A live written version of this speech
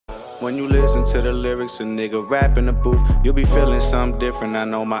When you listen to the lyrics, a nigga rap in the booth, you'll be feeling something different. I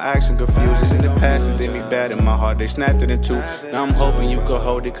know my action confuses. In the past it did me bad, in my heart they snapped it in two. Now I'm hoping you could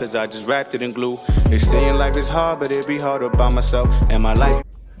hold it, cause I just wrapped it in glue. They saying life is hard, but it be harder by myself. And my life.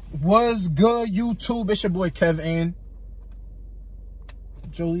 What's good, YouTube? It's your boy Kev.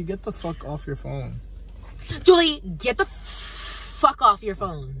 Jolie, get the fuck off your phone. Jolie, get the fuck off your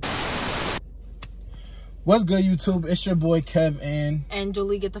phone. What's good, YouTube? It's your boy Kev and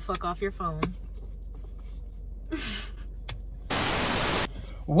Jolie, get the fuck off your phone.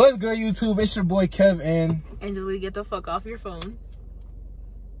 What's good, YouTube? It's your boy Kev and Jolie, get the fuck off your phone.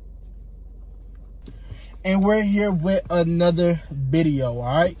 And we're here with another video,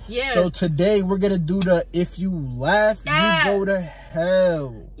 alright? Yes. So today we're gonna do the if you laugh, you go to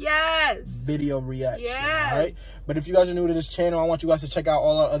hell. Yes. Video reaction, yes. Alright? But if you guys are new to this channel, I want you guys to check out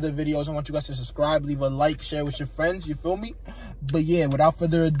all our other videos. I want you guys to subscribe, leave a like, share with your friends, you feel me? But yeah, without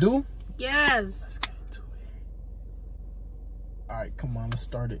further ado. Yes. Let's get into it. Alright, come on, let's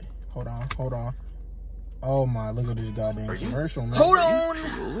start it. Hold on. Oh my, look at this goddamn commercial, man. Hold on.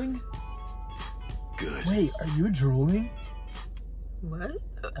 Drooling? Good. Wait, are you drooling? What?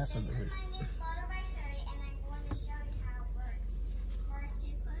 That's a good.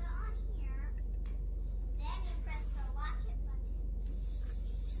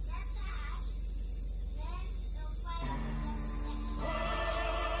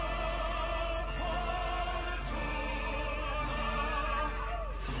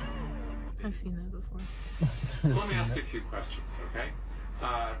 I've seen that before. Let me ask you a few questions, okay?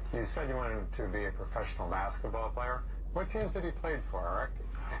 You said you wanted to be a professional basketball player. What teams have you played for, Eric?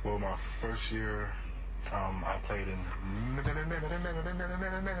 Well, my first year, I played in...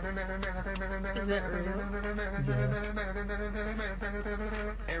 Is that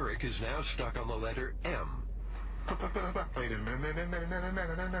real? Eric is now stuck on the letter M.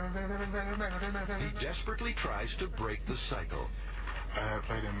 He desperately tries to break the cycle. I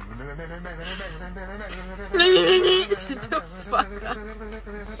played in... Shut the fuck up.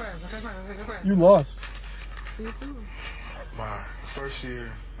 You lost. You too. My first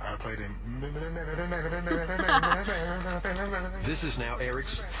year, I played in... This is now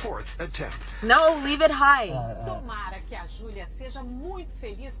Eric's fourth attempt. No, leave it high. Tomara que a Júlia seja muito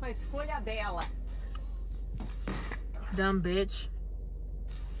feliz com a escolha dela. Dumb bitch.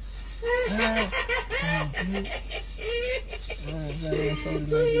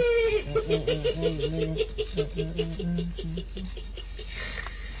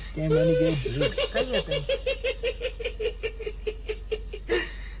 Game money get big. Cállate.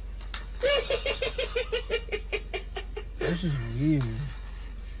 This is weird.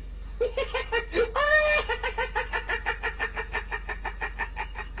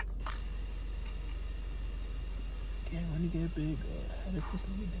 Game money get big. How did this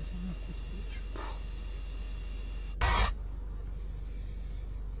movie get so much percentage?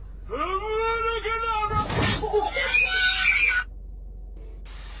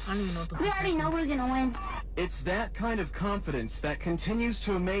 I don't even know what the fuck. We already know we're gonna win. It's that kind of confidence that continues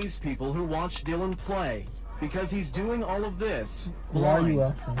to amaze people who watch Dylan play. Because he's doing all of this. Why are you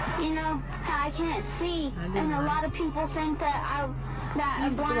laughing? You know, I can't see. And a lot of people think that a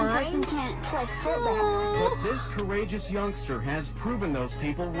blind person can't play football. But this courageous youngster has proven those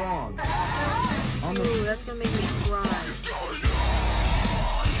people wrong. Ooh, that's gonna make me cry.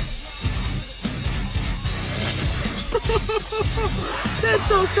 That's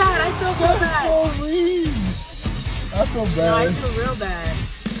so sad. I feel so bad. That's so mean. I feel bad. No, I feel real bad.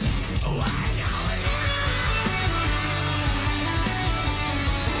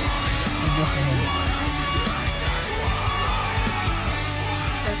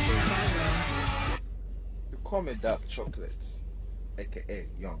 That's so sad, though. You call me dark chocolate, aka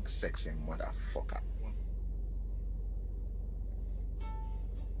young sexy motherfucker.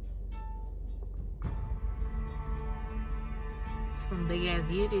 Some big ass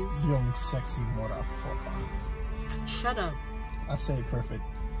beauties. Young sexy motherfucker. Shut up. I say it perfect.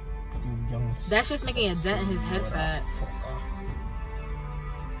 You young. That's just making a dent in his head fat.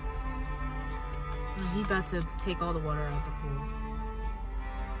 He about to take all the water out the pool.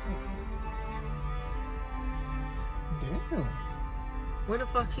 Damn. Where the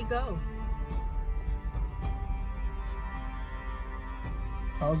fuck he go?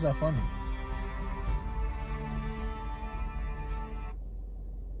 How is that funny?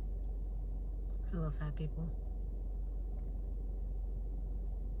 I love fat people.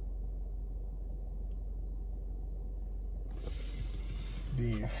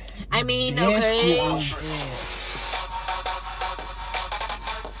 Damn. I mean, Yes, okay.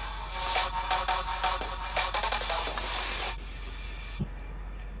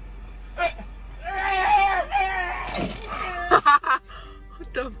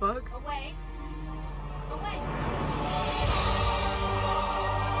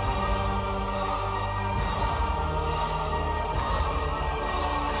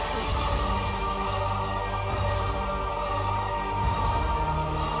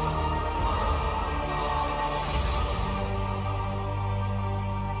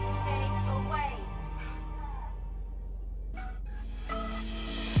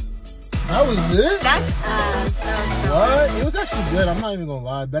 That was it? That's what? It was actually good. I'm not even gonna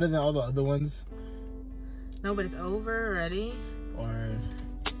lie. Better than all the other ones. No, but it's over already. Or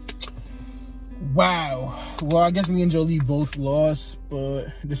wow. Well, I guess me and Jolie both lost, but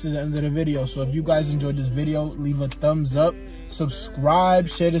this is the end of the video. So if you guys enjoyed this video, leave a thumbs up, subscribe,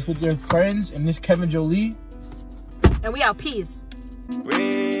 share this with your friends. And this Kevin Jolie. And we out. Peace.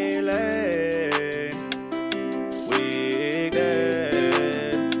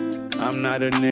 I'm not a nigga.